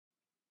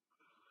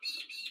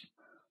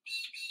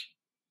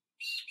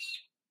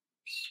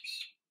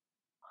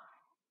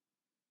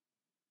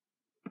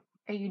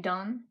Are you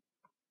done?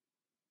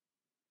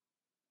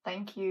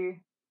 Thank you.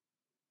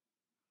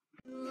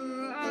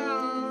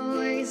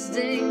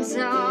 Wasting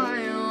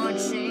time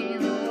watching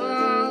the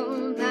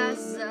world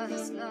pass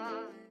us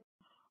by.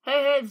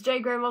 Hey, it's Jay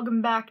Gray.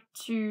 Welcome back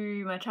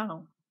to my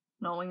channel.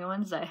 Normal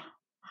Wednesday.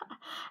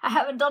 I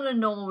haven't done a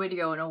normal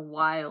video in a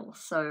while,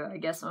 so I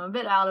guess I'm a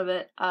bit out of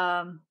it.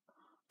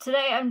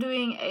 Today I'm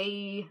doing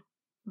a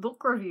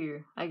book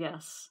review, I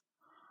guess.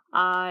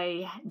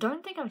 I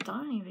don't think I've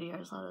done any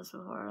videos like this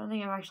before. I don't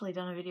think I've actually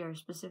done a video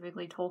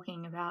specifically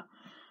talking about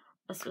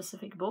a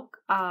specific book.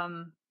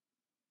 But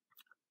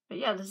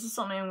yeah, this is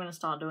something I'm going to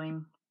start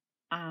doing,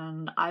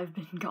 and I've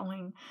been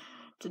going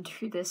to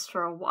do this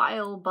for a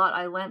while, but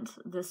I lent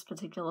this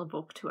particular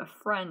book to a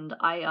friend.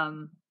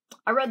 I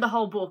read the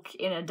whole book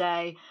in a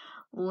day,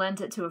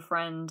 lent it to a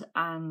friend,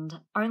 and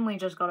only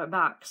just got it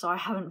back, so I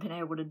haven't been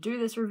able to do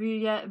this review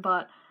yet,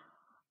 but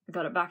I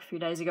got it back a few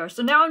days ago,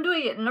 so now I'm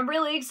doing it, and I'm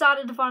really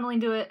excited to finally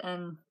do it,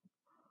 and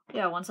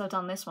yeah, once I've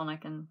done this one, I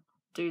can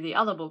do the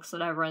other books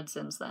that I've read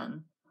since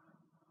then.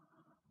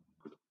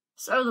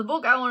 So the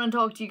book I want to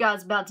talk to you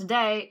guys about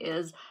today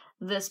is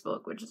this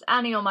book, which is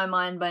Annie on My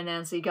Mind by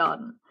Nancy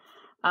Garden.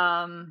 It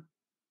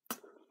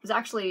was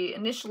actually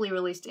initially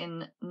released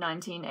in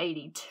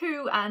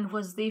 1982 and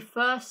was the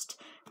first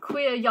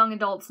queer young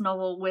adults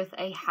novel with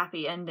a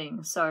happy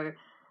ending, so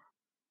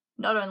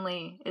not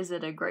only is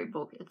it a great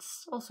book,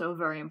 it's also a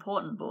very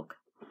important book.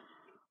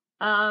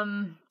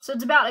 So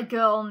it's about a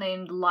girl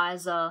named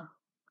Liza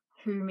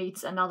who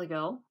meets another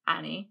girl,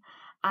 Annie,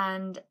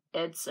 and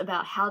it's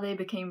about how they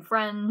became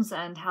friends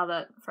and how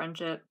that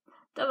friendship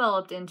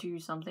developed into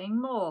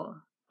something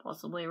more,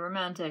 possibly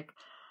romantic.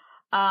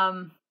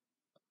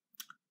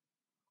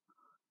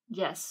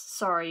 Yes,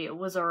 sorry, it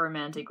was a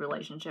romantic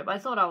relationship. I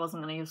thought I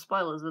wasn't going to give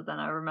spoilers, but then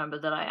I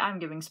remembered that I am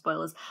giving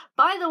spoilers.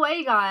 By the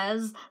way,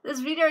 guys, this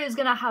video is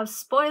going to have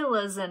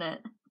spoilers in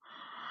it.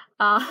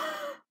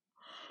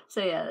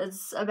 So yeah,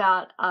 it's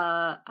about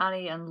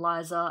Annie and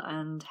Liza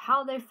and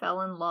how they fell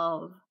in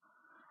love,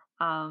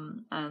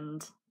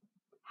 and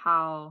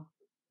how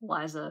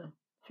Liza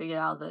figured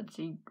out that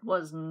she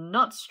was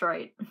not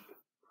straight.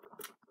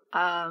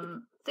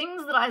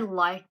 Things that I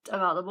liked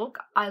about the book,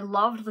 I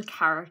loved the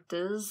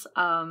characters,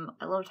 I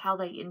loved how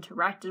they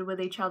interacted with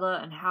each other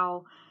and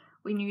how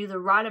we knew the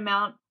right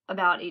amount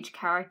about each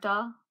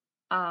character.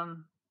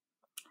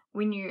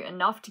 We knew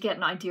enough to get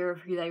an idea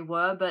of who they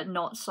were, but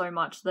not so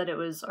much that it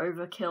was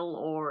overkill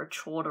or a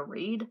chore to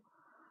read.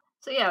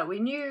 So yeah, we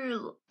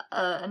knew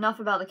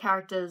enough about the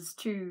characters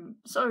to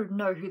sort of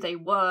know who they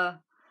were,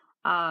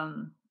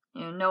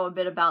 know a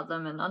bit about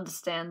them and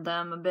understand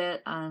them a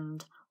bit,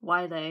 and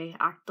why they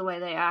act the way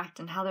they act,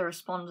 and how they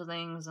respond to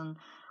things, and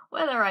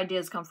where their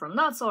ideas come from,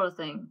 that sort of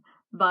thing.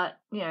 But,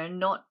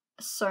 not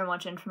so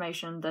much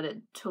information that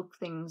it took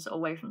things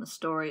away from the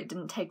story. It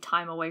didn't take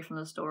time away from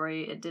the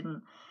story. It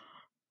didn't,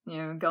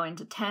 go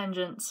into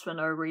tangents for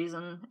no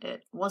reason.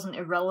 It wasn't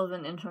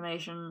irrelevant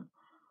information,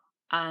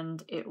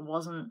 and it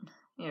wasn't,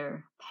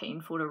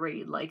 painful to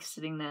read, like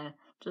sitting there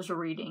just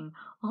reading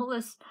all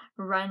this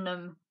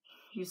random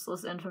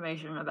useless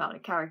information about a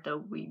character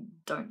we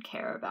don't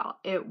care about.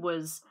 It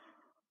was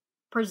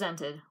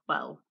presented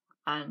well,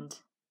 and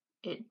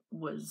it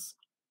was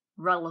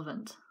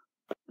relevant.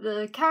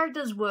 The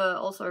characters were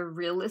also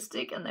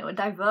realistic, and they were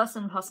diverse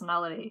in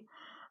personality.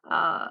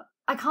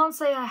 I can't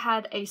say I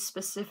had a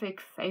specific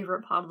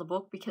favourite part of the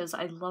book because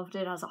I loved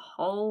it as a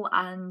whole,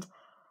 and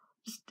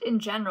just in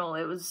general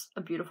it was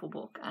a beautiful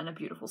book and a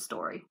beautiful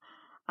story.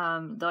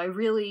 Though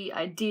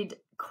I did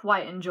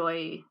quite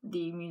enjoy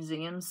the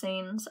museum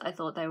scenes. I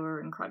thought they were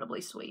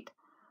incredibly sweet.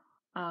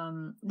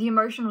 The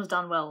emotion was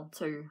done well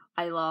too.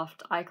 I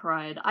laughed, I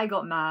cried, I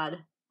got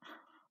mad.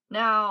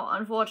 Now,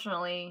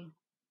 unfortunately,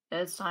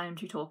 it's time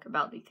to talk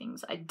about the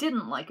things I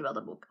didn't like about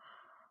the book.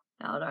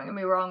 Now, don't get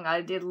me wrong,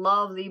 I did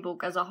love the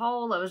book as a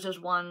whole. There was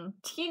just one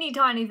teeny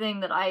tiny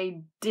thing that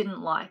I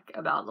didn't like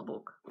about the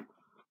book.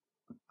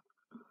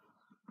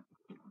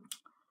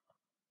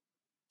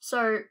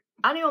 So,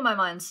 Annie on My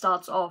Mind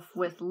starts off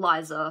with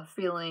Liza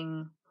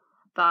feeling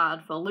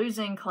bad for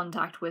losing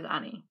contact with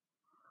Annie.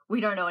 We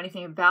don't know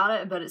anything about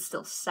it, but it's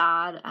still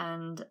sad,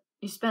 and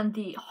you spend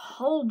the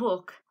whole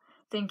book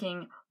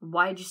thinking,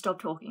 why'd you stop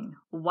talking?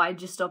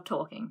 Why'd you stop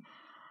talking?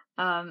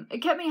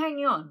 It kept me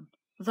hanging on,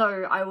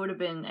 though I would have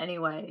been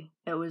anyway.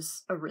 It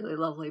was a really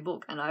lovely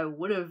book, and I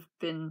would have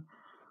been,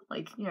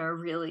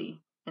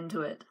 really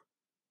into it.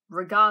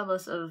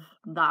 Regardless of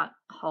that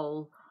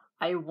whole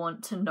I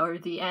want to know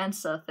the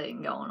answer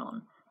thing going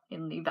on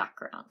in the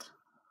background.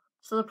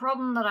 So the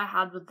problem that I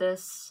had with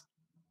this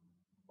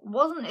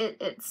wasn't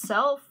it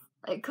itself.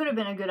 It could have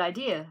been a good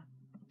idea,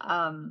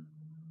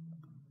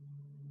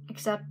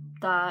 except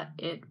that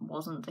it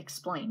wasn't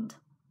explained.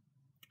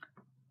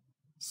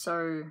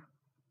 So,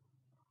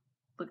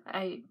 look,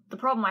 the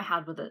problem I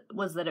had with it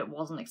was that it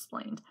wasn't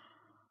explained.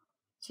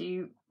 So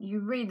you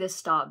read this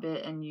start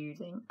bit and you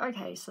think,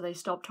 okay, so they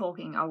stopped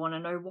talking, I want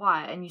to know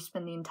why, and you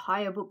spend the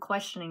entire book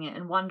questioning it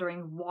and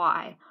wondering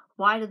why.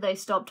 Why did they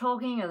stop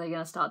talking? Are they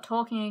going to start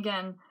talking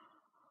again?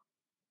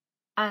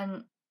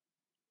 And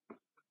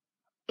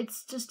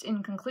it's just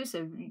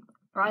inconclusive,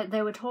 right?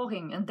 They were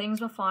talking and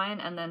things were fine,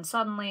 and then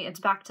suddenly it's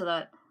back to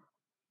that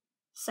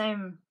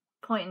same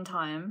point in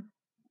time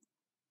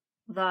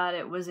that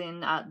it was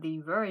in at the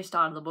very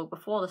start of the book,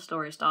 before the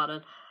story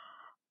started,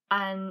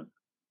 and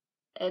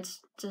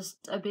it's just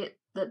a bit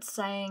that's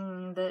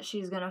saying that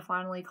she's gonna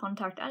finally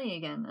contact Annie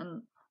again,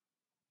 and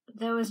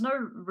there was no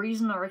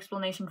reason or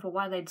explanation for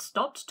why they'd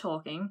stopped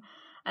talking,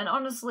 and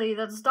honestly,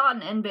 that start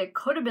and end bit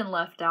could have been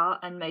left out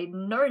and made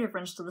no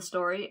difference to the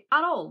story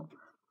at all.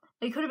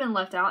 It could have been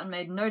left out and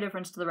made no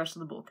difference to the rest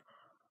of the book.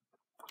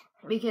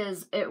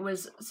 Because it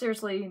was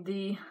seriously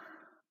the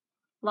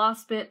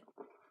last bit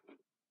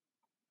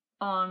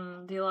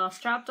on the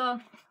last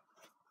chapter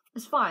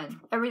is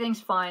fine.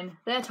 Everything's fine.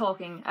 They're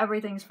talking.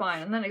 Everything's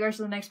fine. And then it goes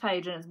to the next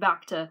page and it's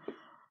back to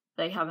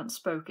they haven't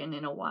spoken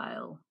in a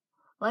while.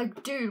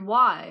 Like, dude,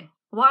 why?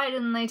 Why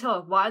didn't they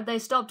talk? Why did they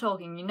stop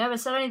talking? You never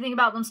said anything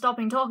about them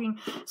stopping talking,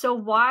 so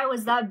why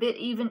was that bit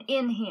even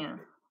in here?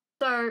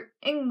 So,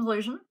 in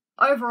conclusion,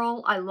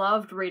 overall, I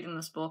loved reading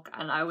this book,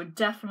 and I would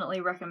definitely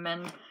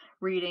recommend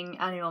reading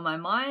Annie on My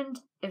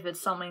Mind if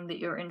it's something that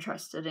you're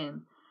interested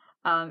in.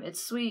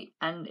 It's sweet,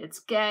 and it's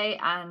gay,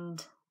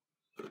 and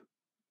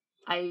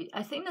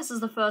I think this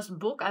is the first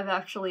book I've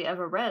actually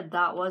ever read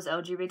that was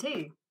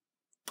LGBT.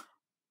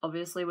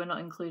 Obviously, we're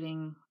not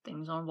including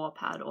things on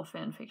Wattpad or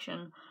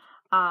fanfiction.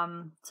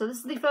 So this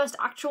is the first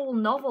actual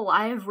novel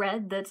I have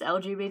read that's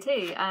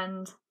LGBT,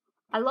 and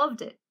I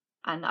loved it,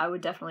 and I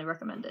would definitely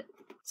recommend it.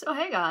 So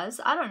hey guys,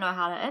 I don't know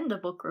how to end a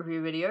book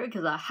review video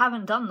because I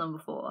haven't done them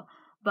before,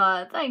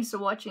 but thanks for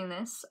watching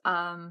this,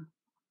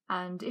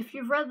 and if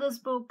you've read this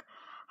book,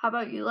 how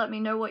about you let me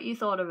know what you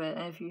thought of it,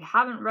 and if you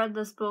haven't read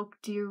this book,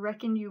 do you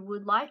reckon you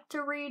would like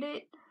to read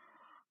it?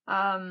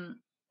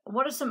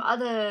 What are some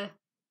other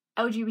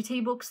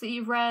LGBT books that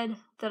you've read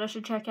that I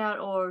should check out,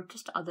 or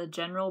just other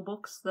general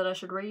books that I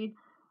should read?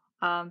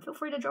 Feel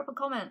free to drop a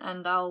comment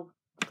and I'll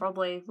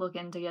probably look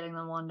into getting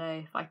them one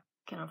day if I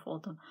can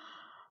afford them.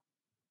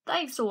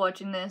 Thanks for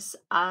watching this,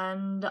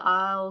 and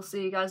I'll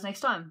see you guys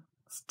next time.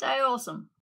 Stay awesome.